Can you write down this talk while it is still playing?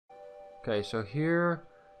Okay, so here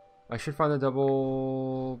I should find the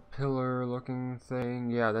double pillar looking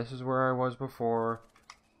thing. Yeah, this is where I was before.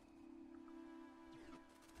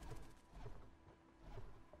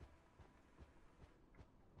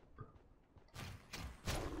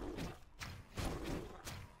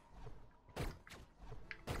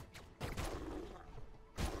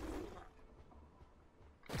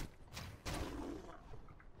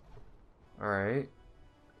 Alright,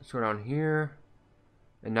 let's go down here.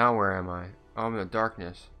 And now where am I? Oh, I'm in the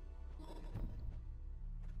darkness.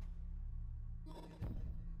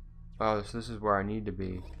 Oh, so this is where I need to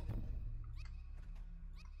be.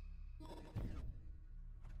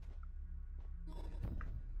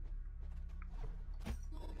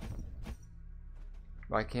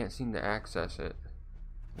 But I can't seem to access it.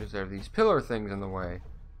 Because there are these pillar things in the way.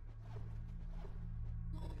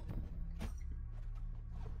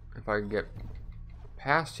 If I could get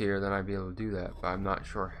past here, then I'd be able to do that, but I'm not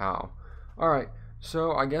sure how. Alright,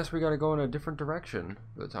 so I guess we gotta go in a different direction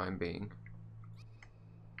for the time being.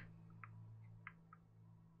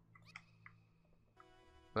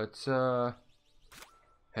 Let's head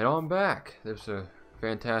on back. There's a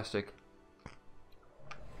fantastic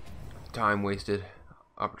time wasted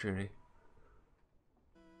opportunity.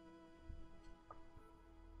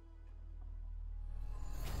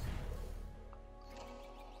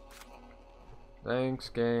 Thanks,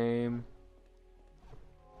 game.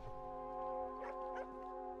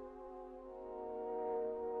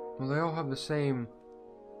 Well, they all have the same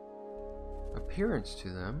appearance to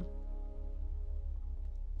them.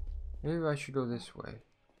 Maybe I should go this way.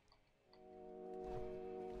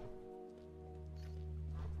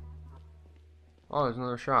 Oh, there's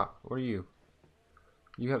another shop. What are you?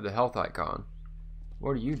 You have the health icon.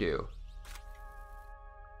 What do you do?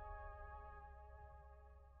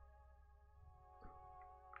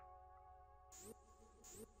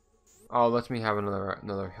 Oh, it lets me have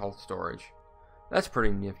another health storage. That's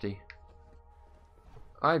pretty nifty.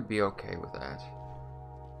 I'd be okay with that.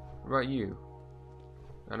 What about you?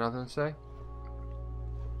 Got nothing to say?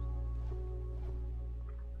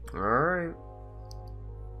 Alright.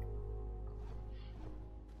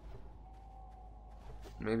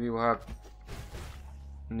 Maybe we'll have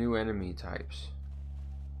new enemy types.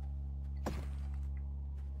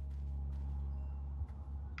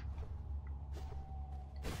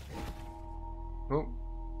 Oh.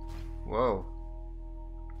 Whoa.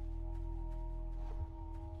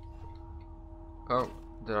 Oh,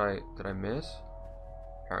 did I miss?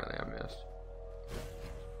 Apparently I missed.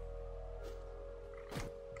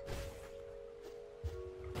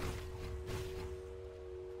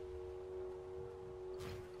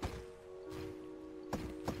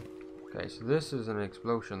 Okay, so this is an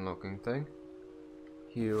explosion looking thing.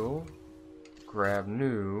 Heal. Grab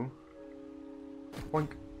new. Boink.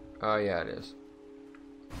 Oh yeah, it is.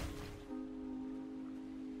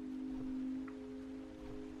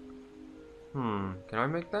 Can I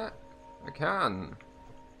make that? I can.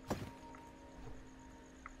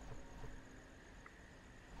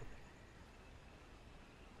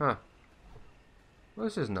 Huh. Well,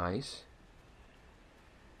 this is nice.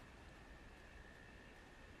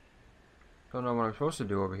 Don't know what I'm supposed to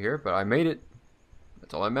do over here, but I made it.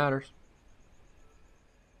 That's all that matters.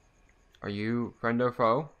 Are you friend or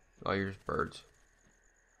foe? Oh, you're just birds.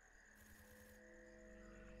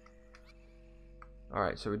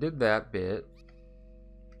 Alright, so we did that bit.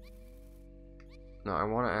 No, I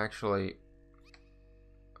want to actually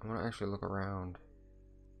look around.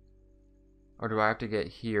 Or do I have to get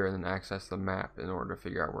here and then access the map in order to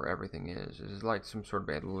figure out where everything is? Is it like some sort of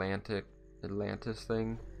Atlantis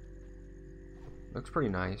thing? Looks pretty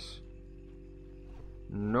nice.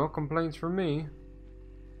 No complaints from me.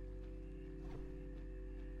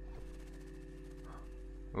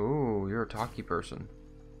 Ooh, you're a talkie person.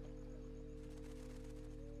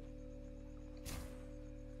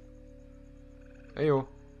 Heyo.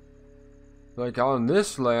 Like on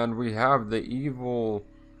this land we have the evil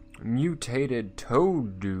mutated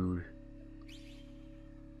toad dude.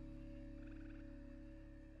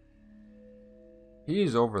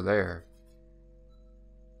 He's over there.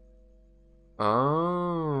 Oh.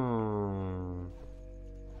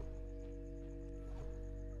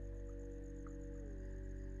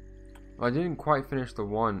 I didn't quite finish the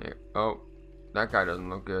one. Oh, that guy doesn't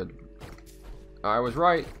look good. I was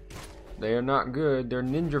right. They are not good. They're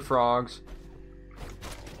ninja frogs.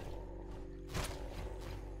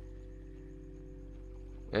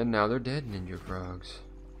 And now they're dead ninja frogs.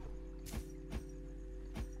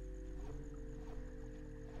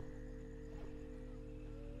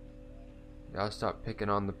 Gotta stop picking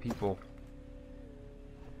on the people.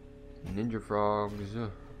 Ninja frogs.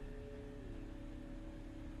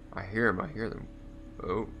 I hear him, I hear them.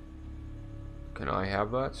 Oh. Can I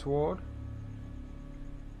have that sword?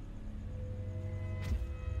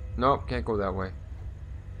 Nope, can't go that way.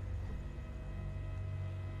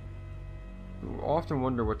 I often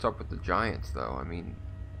wonder what's up with the giants, though. I mean,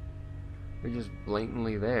 they're just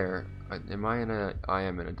blatantly there. Am I in a... I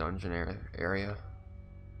am in a dungeon area.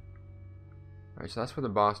 Alright, so that's where the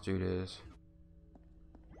boss dude is.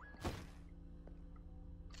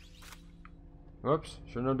 Whoops,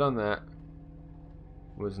 shouldn't have done that.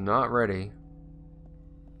 Was not ready.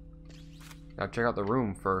 Gotta check out the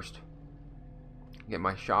room first. Get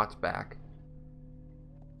my shots back.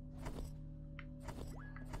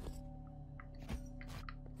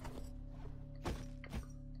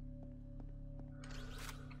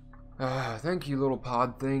 Thank you, little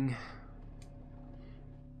pod thing.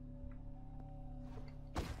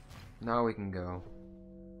 Now we can go.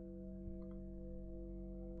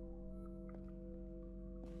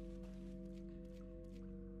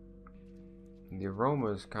 The aroma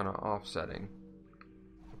is kind of offsetting.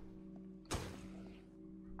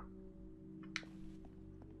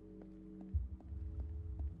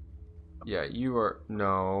 Yeah, you are...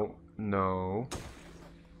 No. No.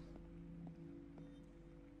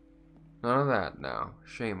 None of that now.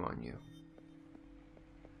 Shame on you.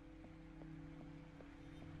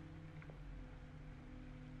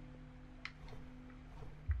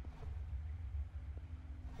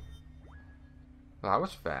 Well, that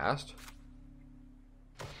was fast.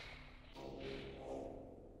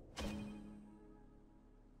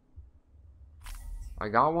 I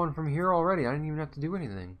got one from here already. I didn't even have to do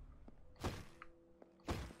anything.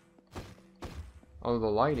 Oh, the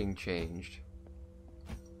lighting changed.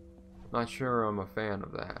 Not sure I'm a fan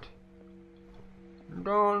of that.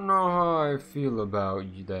 Don't know how I feel about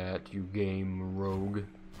that, you game rogue.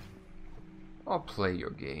 I'll play your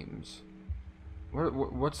games.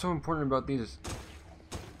 What's so important about these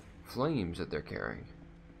flames that they're carrying?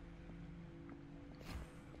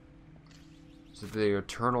 Is it the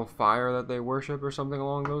eternal fire that they worship or something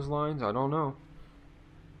along those lines? I don't know.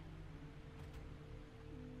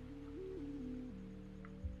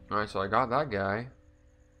 Alright, so I got that guy.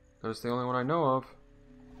 That's the only one I know of.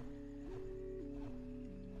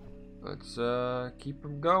 Let's keep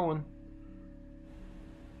him going.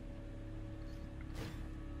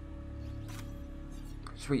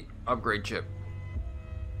 Sweet, upgrade chip.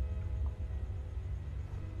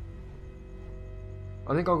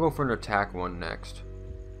 I think I'll go for an attack one next.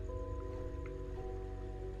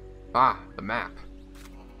 Ah, the map.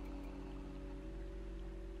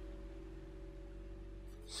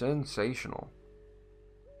 Sensational.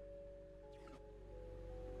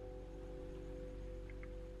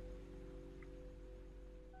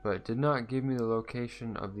 But it did not give me the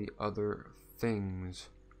location of the other things.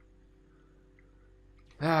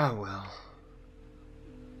 Ah, well.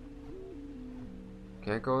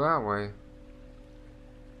 Can't go that way.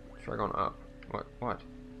 Try going up. What?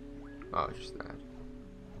 Oh, it's just that.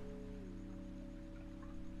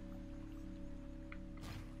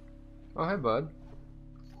 Oh, hey, bud.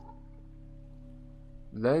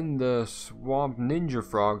 Then the swamp ninja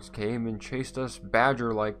frogs came and chased us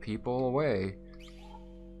badger-like people away.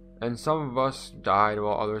 And some of us died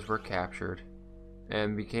while others were captured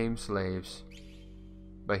and became slaves.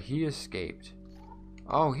 But he escaped.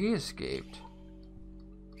 Oh, he escaped.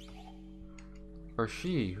 Or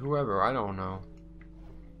she, whoever, I don't know.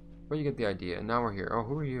 But you get the idea. And now we're here. Oh,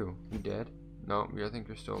 who are you? You dead? No, I think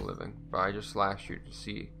you're still living. But I just slashed you to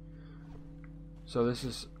see. So this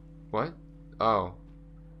is... What? Oh.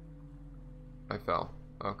 I fell.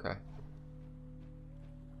 Okay.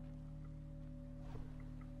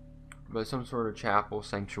 But some sort of chapel,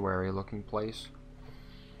 sanctuary looking place.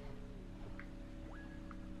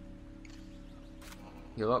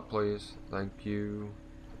 Heal up, please. Thank you.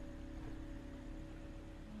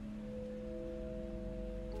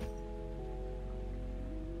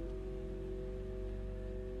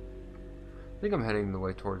 I think I'm heading the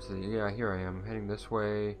way towards the... Yeah, here I am. I'm heading this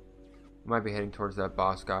way. Might be heading towards that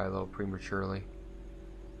boss guy a little prematurely.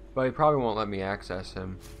 But he probably won't let me access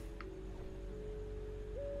him.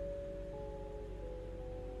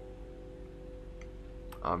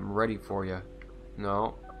 I'm ready for you.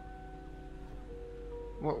 No.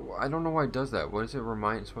 What? I don't know why it does that. What is it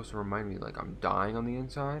supposed to remind me? Like I'm dying on the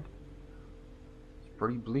inside? It's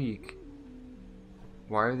pretty bleak.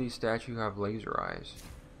 Why do these statues have laser eyes?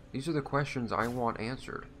 These are the questions I want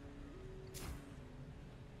answered.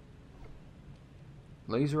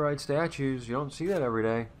 Laser-eyed statues, you don't see that every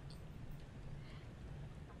day.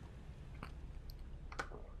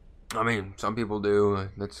 I mean, some people do.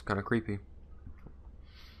 That's kind of creepy.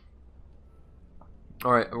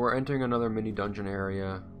 Alright, we're entering another mini dungeon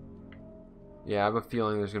area. Yeah, I have a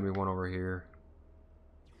feeling there's going to be one over here.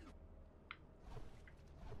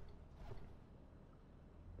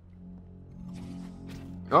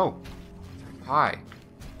 Oh! Hi!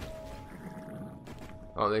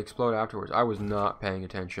 Oh, they explode afterwards. I was not paying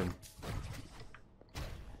attention.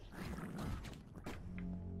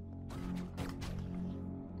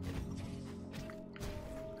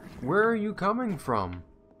 Where are you coming from?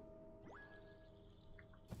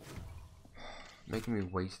 Making me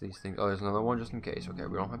waste these things. Oh, there's another one just in case. Okay,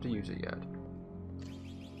 we don't have to use it yet.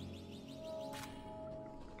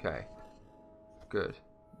 Okay. Good.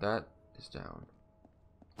 That is down.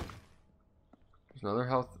 There's another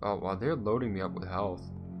health. Oh, wow, they're loading me up with health.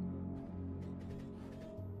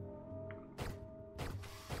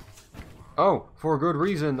 Oh, for good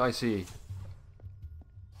reason, I see.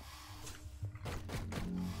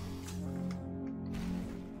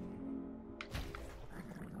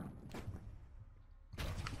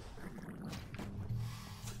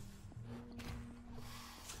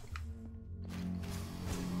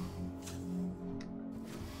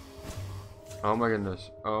 Oh my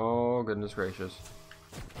goodness. Oh goodness gracious.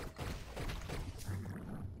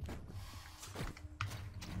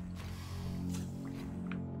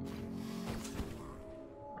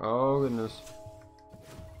 Oh goodness.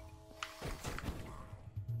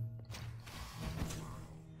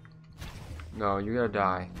 No, you gotta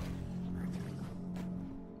die.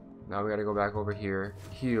 Now we gotta go back over here.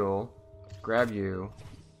 Heal. Grab you.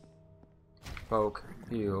 Poke.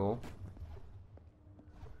 Heal.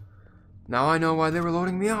 Now I know why they were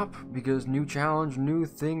loading me up. Because new challenge, new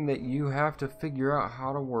thing that you have to figure out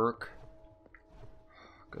how to work.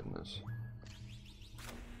 Goodness.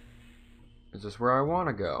 Is this where I want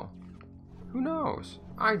to go? Who knows?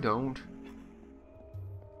 I don't.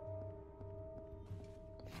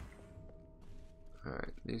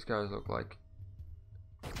 Alright, these guys look like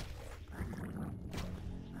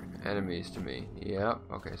enemies to me. Yep,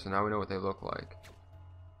 okay, so now we know what they look like.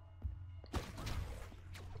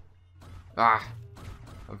 Ah!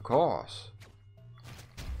 Of course.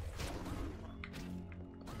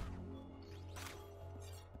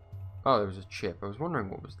 Oh, there was a chip. I was wondering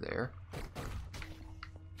what was there.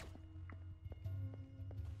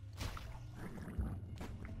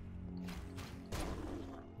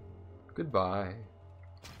 Goodbye.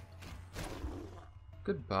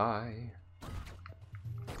 Goodbye.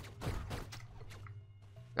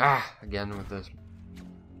 Ah! Again with this.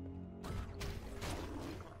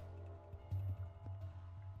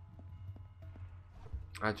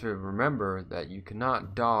 I have to remember that you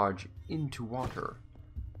cannot dodge into water.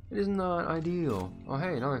 It is not ideal. Oh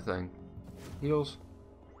hey, another thing. Heals.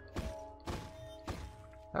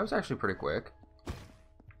 That was actually pretty quick.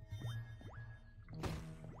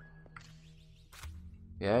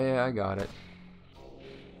 Yeah, I got it.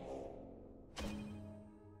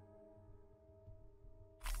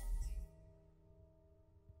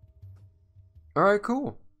 Alright,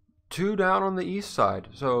 cool. 2 down on the east side.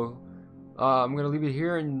 So, I'm going to leave it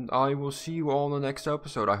here, and I will see you all in the next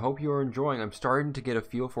episode. I hope you are enjoying. I'm starting to get a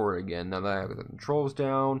feel for it again. Now that I have the controls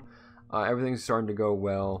down, everything's starting to go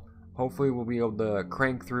well. Hopefully we'll be able to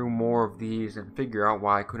crank through more of these and figure out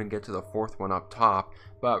why I couldn't get to the 4th one up top.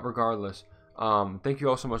 But regardless, thank you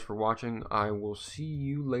all so much for watching. I will see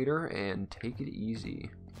you later, and take it easy.